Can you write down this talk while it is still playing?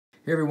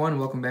Hey everyone,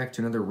 welcome back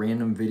to another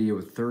random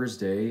video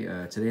Thursday.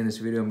 Today in this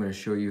video I'm going to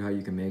show you how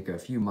you can make a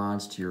few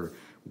mods to your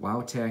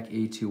Wowtac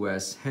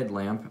A2S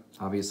headlamp.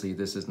 Obviously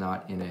this is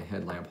not in a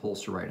headlamp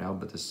holster right now,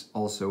 but this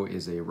also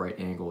is a right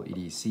angle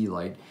EDC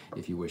light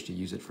if you wish to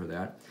use it for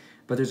that.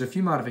 But there's a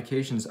few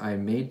modifications I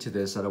made to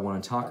this that I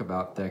want to talk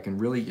about that can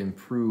really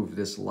improve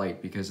this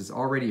light because it's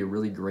already a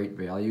really great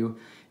value,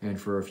 and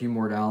for a few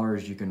more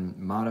dollars you can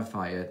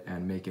modify it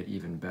and make it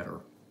even better.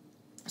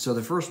 So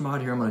the first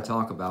mod here I'm going to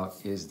talk about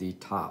is the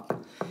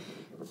top.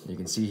 You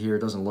can see here it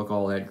doesn't look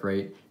all that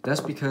great. That's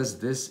because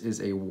this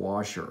is a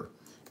washer.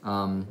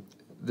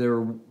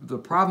 The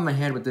problem I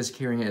had with this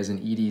carrying it as an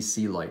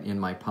EDC light in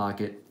my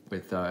pocket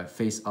with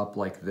face up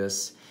like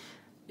this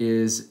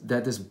is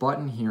that this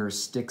button here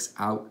sticks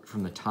out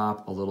from the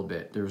top a little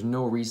bit. There's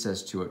no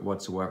recess to it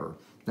whatsoever.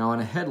 Now on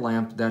a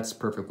headlamp that's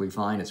perfectly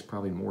fine. It's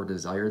probably more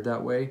desired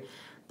that way.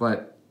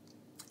 But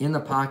in the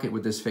pocket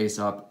with this face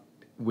up,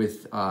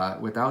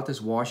 without this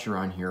washer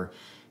on here,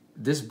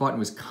 this button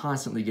was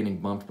constantly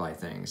getting bumped by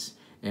things.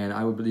 And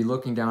I would be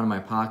looking down in my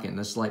pocket and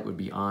this light would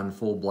be on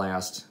full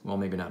blast. Well,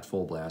 maybe not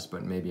full blast,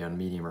 but maybe on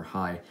medium or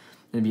high. And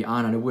it'd be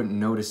on and I wouldn't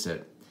notice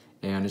it.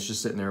 And it's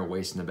just sitting there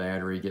wasting the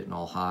battery, getting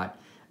all hot.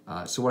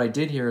 So what I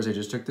did here is I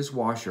just took this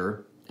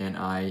washer and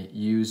I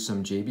used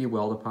some JB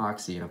Weld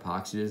epoxy and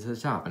epoxied it to the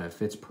top, and it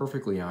fits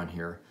perfectly on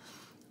here.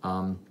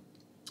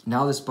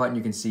 Now this button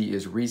you can see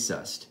is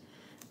recessed.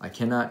 I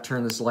cannot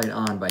turn this light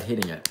on by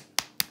hitting it.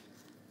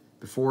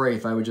 Before,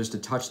 if I were just to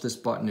touch this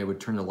button, it would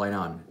turn the light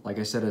on. Like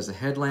I said, as a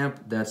headlamp,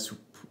 that's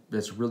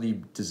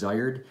really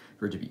desired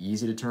for it to be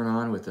easy to turn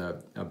on with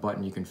a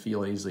button you can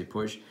feel and easily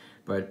push.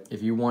 But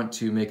if you want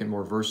to make it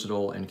more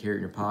versatile and carry it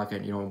in your pocket,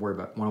 and you don't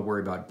want to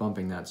worry about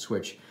bumping that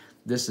switch,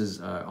 this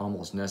is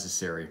almost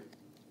necessary.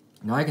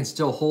 Now I can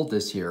still hold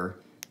this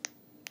here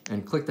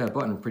and click that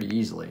button pretty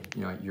easily.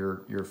 You know,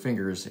 your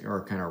fingers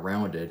are kind of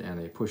rounded and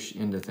they push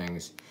into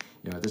things.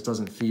 You know, this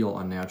doesn't feel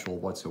unnatural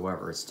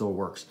whatsoever. It still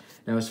works.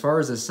 Now, as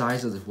far as the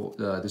size of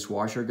this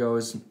washer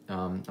goes,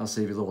 I'll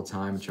save you a little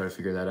time to try to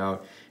figure that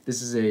out.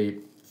 This is a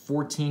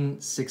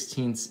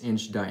 14/16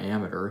 inch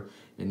diameter,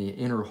 and the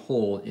inner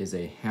hole is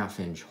a 1/2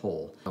 inch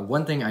hole.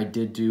 One thing I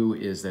did do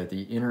is that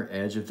the inner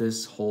edge of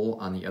this hole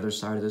on the other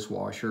side of this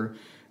washer,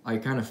 I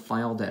kind of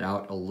filed that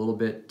out a little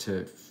bit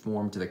to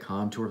form to the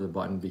contour of the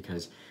button,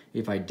 because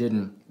if I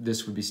didn't,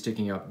 this would be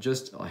sticking up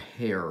just a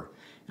hair,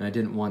 and I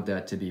didn't want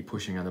that to be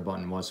pushing on the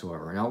button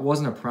whatsoever. Now, it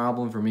wasn't a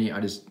problem for me.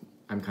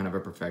 I'm kind of a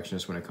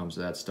perfectionist when it comes to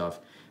that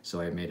stuff,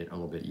 so I made it a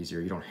little bit easier.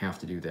 You don't have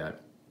to do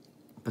that,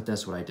 but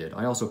that's what I did.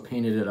 I also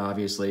painted it,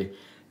 obviously,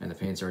 and the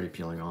paint's already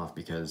peeling off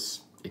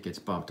because it gets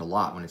bumped a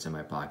lot when it's in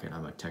my pocket.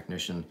 I'm a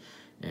technician,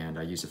 and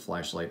I use a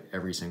flashlight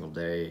every single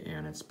day,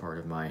 and it's part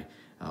of my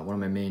one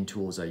of my main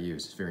tools I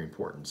use. It's very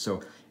important.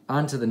 So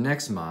on to the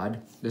next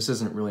mod. This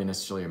isn't really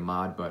necessarily a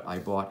mod, but I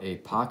bought a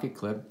pocket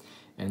clip,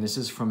 and this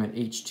is from an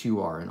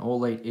H2R, an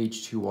Olight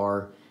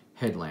H2R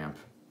headlamp.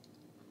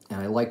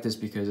 And I like this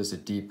because it's a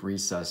deep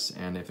recess,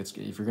 and if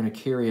you're going to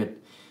carry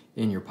it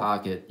in your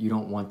pocket, you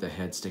don't want the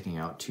head sticking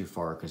out too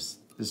far, because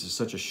this is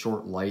such a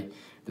short light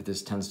that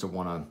this tends to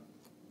want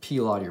to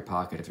peel out of your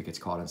pocket if it gets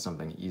caught in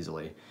something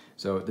easily.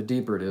 So the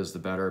deeper it is, the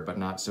better, but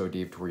not so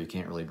deep to where you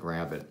can't really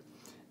grab it.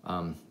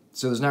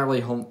 So there's not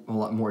really a whole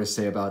lot more to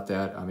say about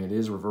that. I mean, it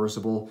is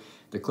reversible.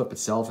 The clip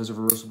itself is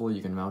reversible.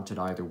 You can mount it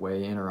either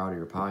way, in or out of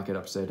your pocket,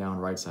 upside down,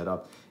 right side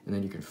up, and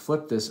then you can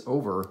flip this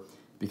over,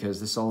 because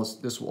this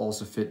will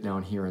also fit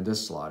down here in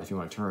this slot if you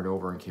want to turn it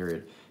over and carry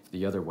it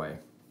the other way.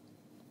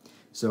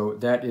 So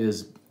that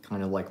is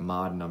kind of like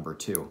mod number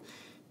 2.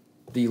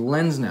 The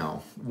lens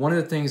now. One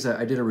of the things that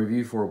I did a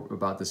review for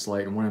about this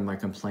light, and one of my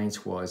complaints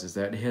is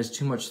that it has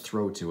too much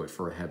throw to it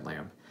for a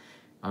headlamp.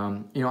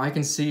 You know, I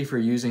can see if you're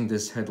using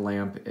this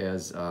headlamp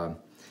as,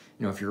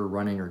 you know, if you're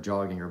running or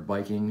jogging or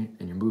biking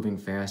and you're moving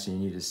fast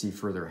and you need to see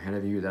further ahead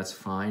of you, that's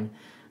fine.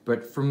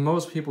 But for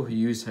most people who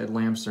use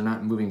headlamps, they're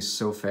not moving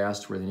so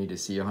fast where they need to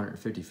see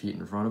 150 feet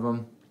in front of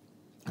them,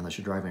 unless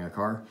you're driving a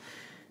car.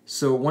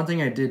 So one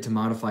thing I did to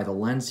modify the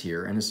lens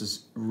here, and this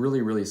is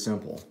really, really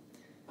simple.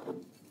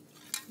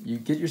 You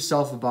get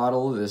yourself a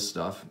bottle of this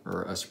stuff,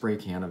 or a spray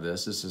can of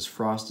this. This is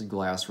frosted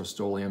glass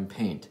Rust-Oleum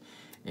paint,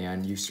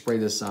 and you spray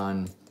this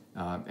on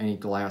any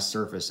glass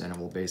surface and it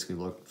will basically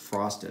look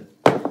frosted.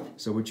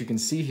 So what you can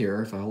see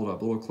here, if I hold it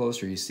up a little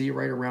closer, you see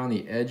right around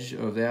the edge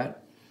of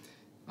that,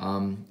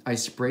 I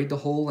sprayed the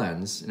whole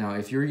lens. Now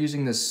if you're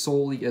using this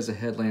solely as a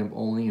headlamp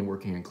only and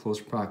working in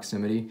close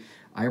proximity,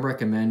 I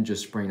recommend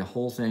just spraying the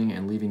whole thing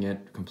and leaving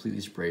it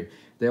completely sprayed.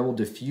 That will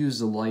diffuse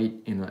the light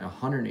in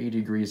 180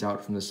 degrees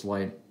out from this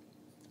light,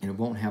 and it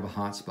won't have a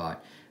hot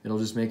spot. It'll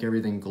just make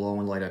everything glow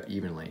and light up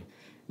evenly.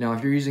 Now,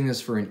 if you're using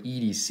this for an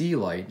EDC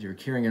light, you're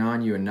carrying it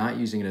on you and not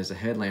using it as a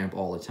headlamp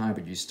all the time,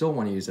 but you still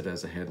want to use it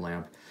as a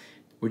headlamp,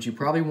 what you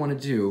probably want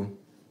to do,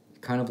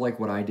 kind of like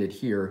what I did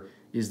here,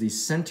 is the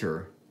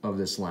center of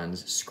this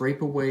lens.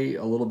 Scrape away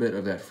a little bit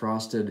of that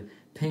frosted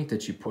paint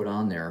that you put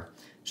on there,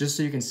 just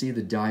so you can see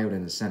the diode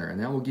in the center, and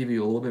that will give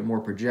you a little bit more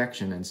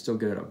projection and still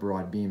get a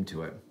broad beam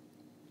to it.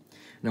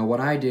 Now what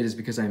I did is,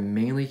 because I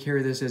mainly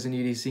carry this as an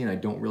EDC and I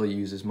don't really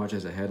use as much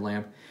as a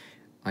headlamp,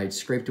 I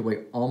scraped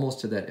away almost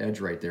to that edge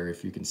right there.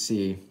 If you can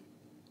see,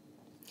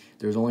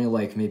 there's only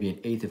like maybe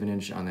 1/8 of an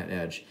inch on that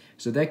edge.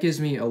 So that gives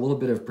me a little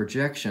bit of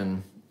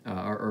projection,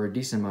 or a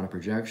decent amount of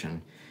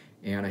projection,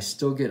 and I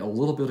still get a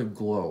little bit of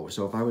glow.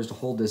 So if I was to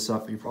hold this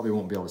up, you probably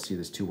won't be able to see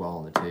this too well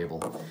on the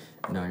table.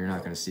 No, you're not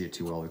going to see it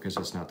too well because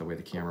that's not the way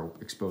the camera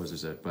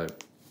exposes it.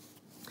 But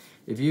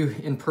if you,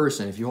 in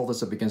person, if you hold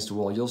this up against a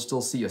wall, you'll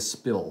still see a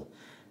spill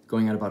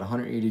going at about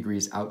 180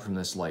 degrees out from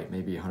this light,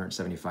 maybe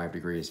 175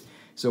 degrees.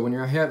 So when you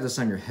have this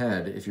on your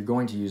head, if you're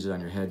going to use it on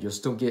your head, you'll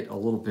still get a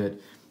little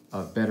bit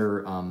of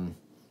better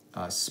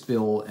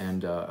spill,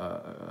 and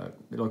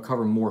it'll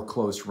cover more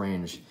close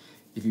range.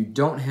 If you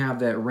don't have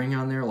that ring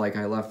on there like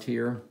I left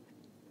here,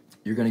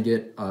 you're going to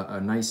get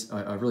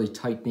a really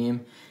tight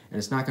beam, and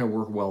it's not going to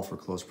work well for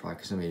close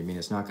proximity. I mean,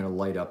 it's not going to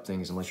light up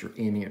things unless you're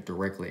aiming it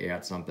directly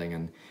at something,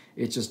 and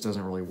it just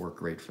doesn't really work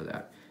great for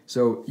that.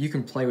 So you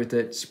can play with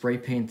it, spray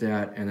paint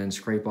that, and then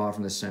scrape off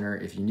in the center.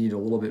 If you need a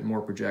little bit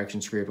more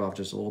projection, scrape off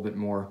just a little bit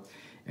more,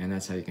 and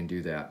that's how you can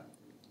do that.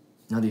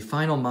 Now the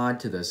final mod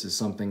to this is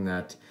something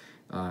that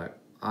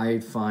I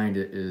find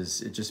it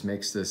just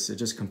makes this, it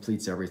just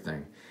completes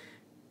everything.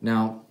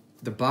 Now,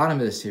 the bottom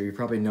of this here, you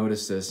probably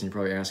noticed this, and you're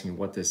probably asking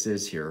what this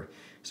is here.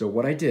 So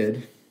what I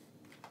did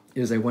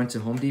is I went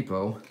to Home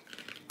Depot.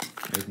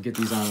 You can get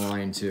these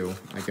online too.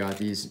 I got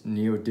these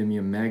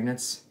neodymium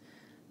magnets.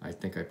 I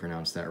think I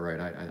pronounced that right.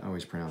 I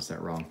always pronounce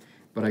that wrong.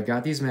 But I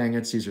got these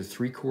magnets. These are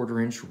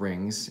 3/4 inch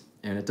rings,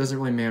 and it doesn't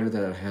really matter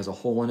that it has a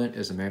hole in it.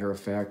 As a matter of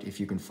fact, if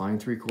you can find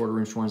 3/4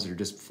 inch ones that are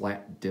just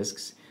flat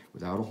discs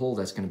without a hole,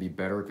 that's going to be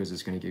better because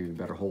it's going to give you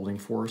better holding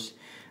force.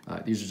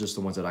 These are just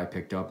the ones that I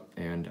picked up,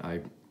 and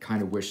I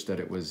kind of wish that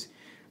it was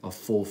a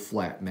full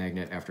flat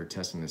magnet after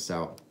testing this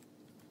out.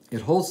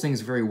 It holds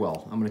things very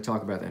well. I'm going to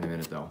talk about that in a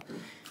minute though.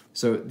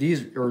 So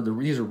these are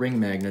ring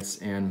magnets,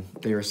 and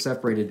they are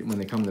separated when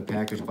they come in the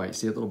package by,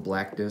 see that little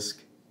black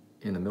disc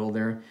in the middle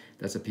there?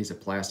 That's a piece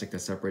of plastic that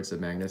separates the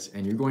magnets,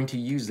 and you're going to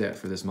use that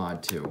for this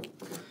mod too.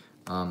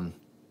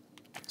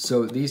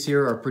 So these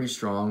here are pretty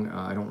strong.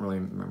 I don't really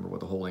remember what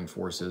the holding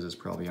force is. It's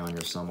probably on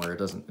here somewhere. It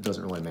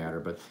doesn't really matter.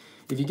 But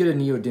if you get a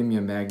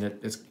neodymium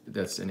magnet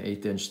that's an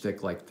 1/8 inch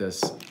thick like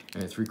this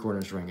and a 3/4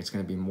 inch ring, it's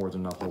going to be more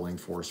than enough holding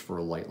force for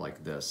a light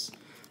like this.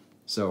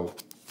 So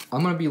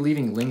I'm going to be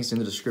leaving links in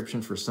the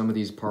description for some of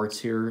these parts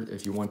here.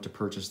 If you want to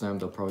purchase them,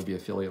 there'll probably be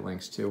affiliate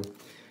links too.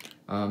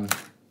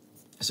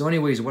 So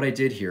anyways, what I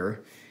did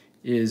here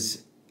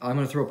is I'm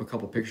going to throw up a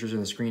couple pictures on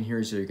the screen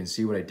here so you can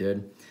see what I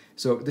did.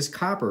 So this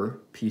copper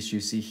piece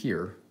you see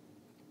here,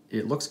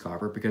 it looks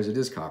copper because it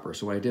is copper.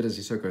 So what I did is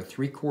I took a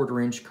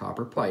 3/4 inch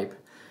copper pipe.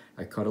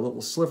 I cut a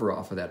little sliver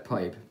off of that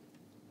pipe,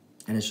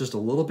 and it's just a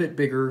little bit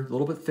bigger, a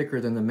little bit thicker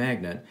than the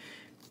magnet.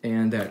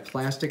 And that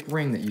plastic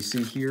ring that you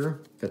see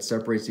here that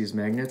separates these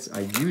magnets,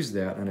 I used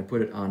that and I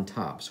put it on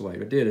top. So what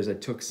I did is I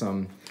took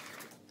some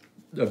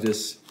of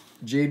this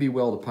JB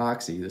Weld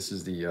epoxy. This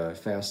is the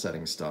fast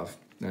setting stuff.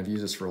 And I've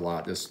used this for a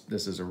lot. This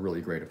is a really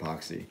great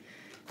epoxy.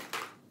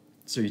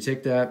 So you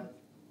take that,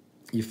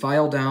 you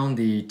file down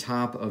the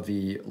top of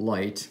the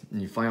light,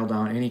 and you file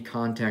down any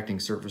contacting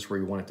surface where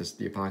you want it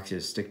the epoxy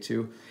to stick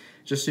to,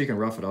 just so you can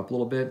rough it up a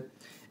little bit.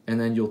 And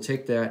then you'll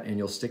take that and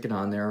you'll stick it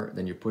on there.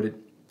 Then you put it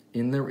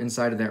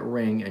inside of that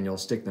ring, and you'll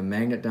stick the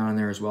magnet down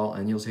there as well,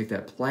 and you'll take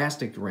that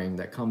plastic ring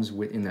that comes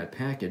within that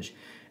package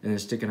and then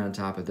stick it on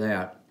top of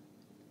that,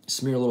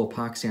 smear a little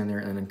epoxy on there,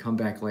 and then come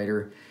back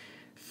later,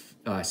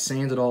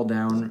 sand it all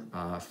down,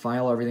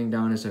 file everything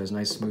down so it has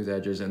nice smooth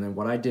edges. And then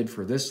what I did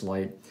for this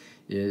light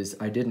is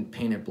I didn't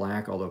paint it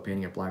black, although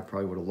painting it black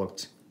probably would have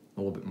looked a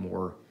little bit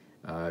more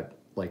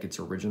like its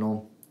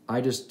original.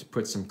 I just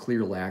put some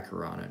clear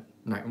lacquer on it.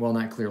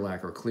 Not clear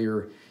lacquer,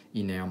 clear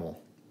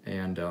enamel.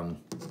 And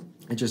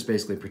it just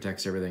basically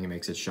protects everything. It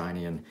makes it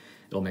shiny, and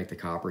it'll make the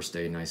copper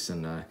stay nice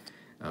and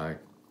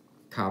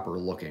copper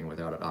looking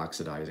without it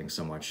oxidizing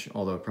so much,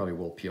 although it probably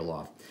will peel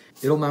off.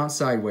 It'll mount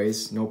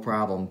sideways, no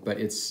problem, but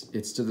it's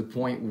to the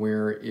point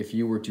where if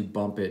you were to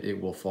bump it, it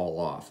will fall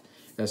off.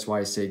 That's why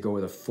I say go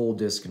with a full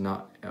disc,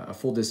 not a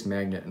full disc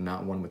magnet, and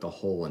not one with a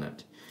hole in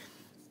it.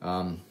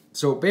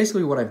 So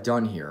basically what I've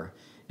done here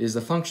is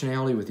the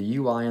functionality with the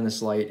UI on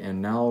this light,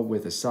 and now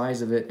with the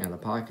size of it and the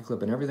pocket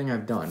clip and everything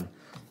I've done,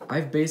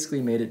 I've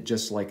basically made it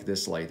just like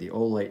this light, the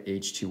Olight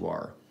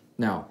H2R.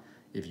 Now,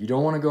 if you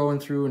don't want to go in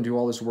through and do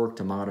all this work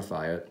to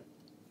modify it,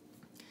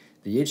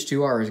 the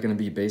H2R is going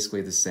to be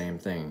basically the same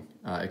thing,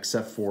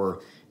 except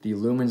for the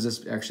lumens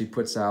this actually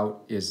puts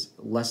out is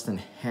less than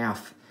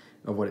half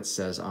of what it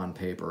says on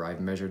paper.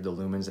 I've measured the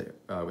lumens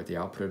with the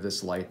output of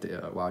this light, the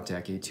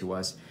Wowtac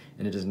A2S,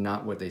 and it is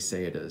not what they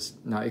say it is.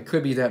 Now, it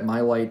could be that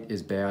my light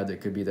is bad.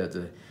 It could be that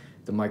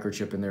the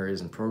microchip in there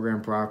isn't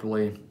programmed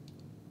properly.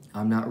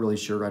 I'm not really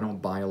sure. I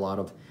don't buy a lot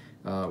of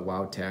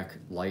Wowtac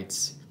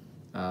lights.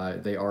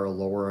 They are a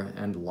lower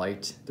end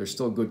light. They're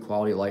still good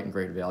quality light and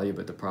great value,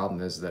 but the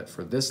problem is that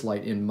for this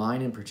light, in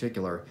mine in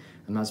particular,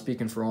 I'm not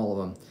speaking for all of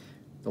them,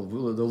 the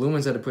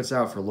lumens that it puts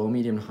out for low,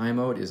 medium, and high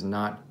mode is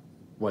not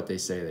what they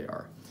say they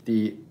are.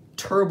 The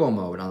turbo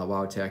mode on the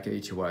Wowtac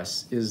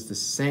A2S is the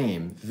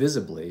same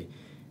visibly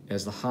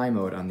as the high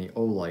mode on the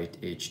Olight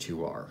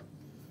H2R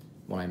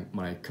when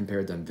I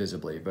compared them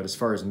visibly. But as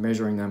far as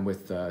measuring them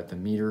with the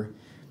meter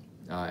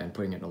and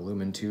putting it in a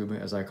lumen tube,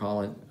 as I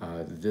call it,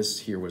 this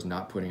here was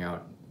not putting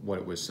out what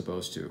it was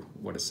supposed to,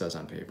 what it says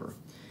on paper.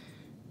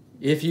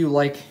 If you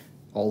like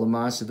all the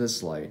mods to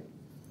this light,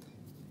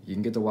 you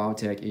can get the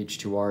Wowtac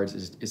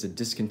H2R. It's a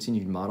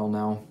discontinued model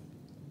now.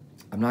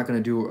 I'm not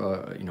going to do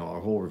a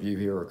whole review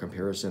here or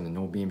comparison and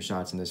no beam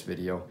shots in this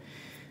video,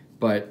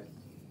 but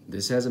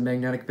this has a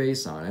magnetic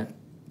base on it,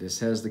 this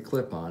has the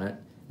clip on it,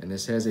 and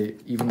this has a,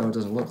 even though it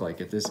doesn't look like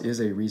it, this is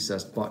a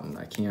recessed button.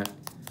 I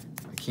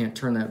can't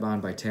turn that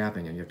on by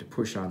tapping it. You have to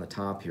push on the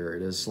top here.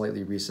 It is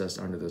slightly recessed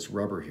under this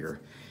rubber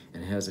here,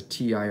 and it has a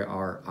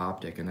TIR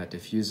optic, and that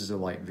diffuses the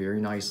light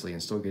very nicely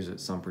and still gives it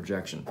some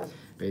projection.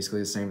 Basically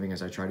the same thing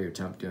as I try to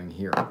attempt doing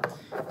here.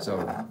 So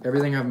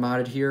everything I've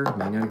modded here,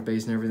 magnetic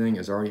base and everything,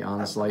 is already on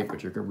this light,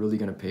 but you're really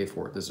going to pay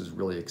for it. This is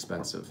really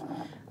expensive.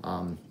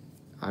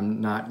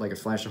 I'm not like a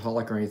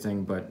flashaholic or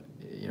anything, but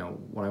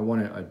when I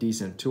want a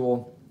decent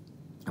tool,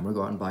 I'm going to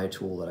go out and buy a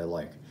tool that I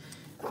like.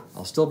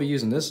 I'll still be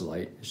using this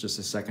light, it's just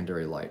a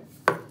secondary light.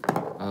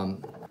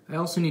 I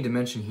also need to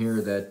mention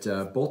here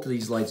that both of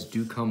these lights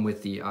do come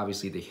with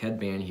obviously the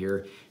headband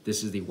here.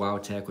 This is the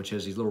Wowtac, which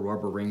has these little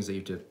rubber rings that you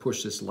have to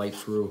push this light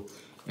through.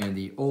 And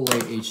the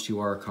Olight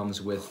H2R comes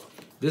with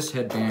this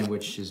headband,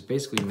 which is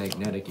basically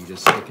magnetic. You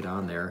just stick it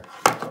on there,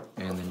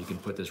 and then you can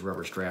put this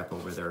rubber strap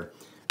over there.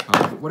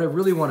 But what I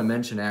really want to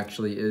mention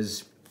actually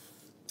is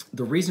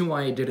the reason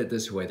why I did it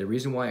this way, the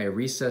reason why I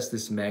recessed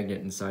this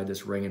magnet inside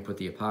this ring and put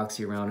the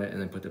epoxy around it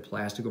and then put the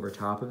plastic over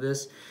top of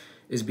this,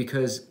 is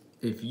because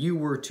if you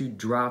were to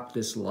drop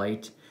this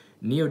light,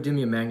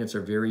 neodymium magnets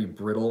are very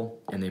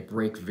brittle and they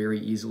break very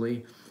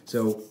easily.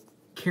 So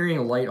carrying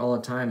a light all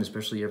the time,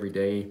 especially every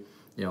day,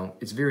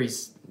 it's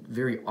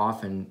very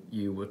often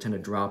you will tend to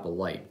drop a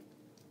light.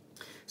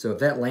 So if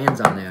that lands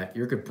on that,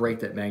 you could break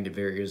that magnet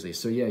very easily.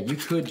 So yeah, you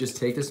could just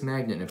take this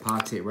magnet and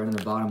epoxy it right on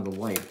the bottom of the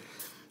light.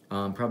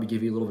 Probably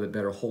give you a little bit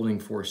better holding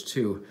force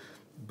too,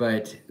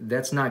 but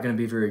that's not going to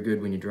be very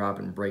good when you drop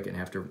it and break it and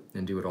have to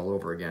do it all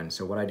over again.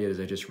 So what I did is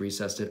I just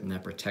recessed it, and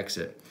that protects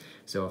it.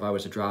 So if I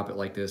was to drop it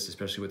like this,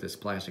 especially with this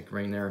plastic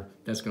ring there,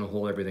 that's going to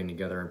hold everything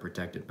together and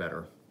protect it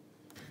better.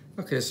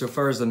 Okay, so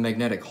far as the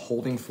magnetic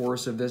holding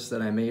force of this that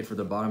I made for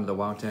the bottom of the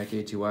Wowtac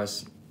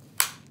A2S,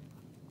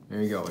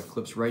 there you go, it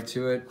clips right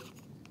to it,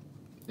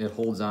 it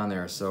holds on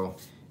there. So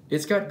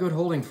it's got good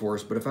holding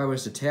force, but if I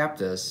was to tap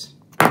this,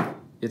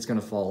 it's going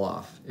to fall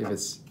off if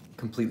it's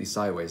completely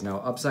sideways. Now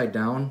upside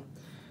down,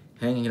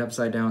 hanging it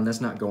upside down, that's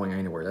not going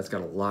anywhere. That's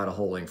got a lot of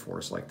holding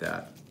force like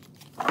that.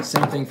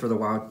 Same thing for the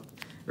Olight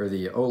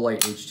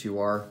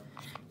H2R.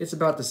 It's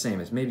about the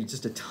same. It's maybe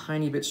just a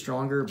tiny bit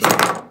stronger,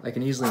 but I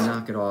can easily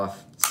knock it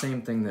off.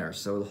 Same thing there.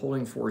 So the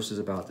holding force is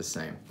about the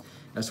same.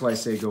 That's why I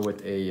say go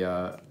with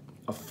a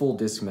full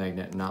disc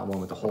magnet, not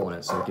one with a hole in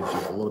it, so it gives you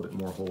a little bit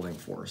more holding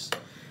force.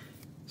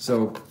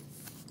 So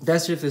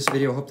that's it for this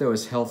video. Hope that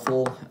was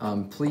helpful.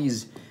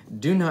 Please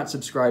do not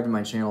subscribe to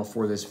my channel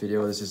for this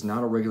video. This is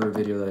not a regular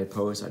video that I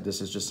post.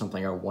 This is just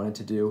something I wanted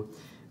to do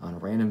on a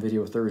random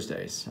video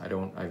Thursdays. I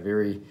don't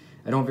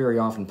very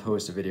often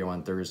post a video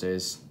on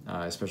Thursdays,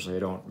 especially I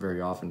don't very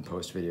often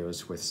post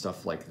videos with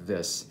stuff like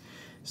this.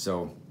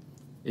 So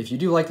if you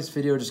do like this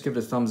video, just give it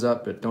a thumbs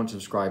up, but don't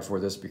subscribe for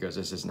this because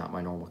this is not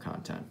my normal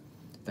content.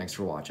 Thanks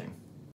for watching.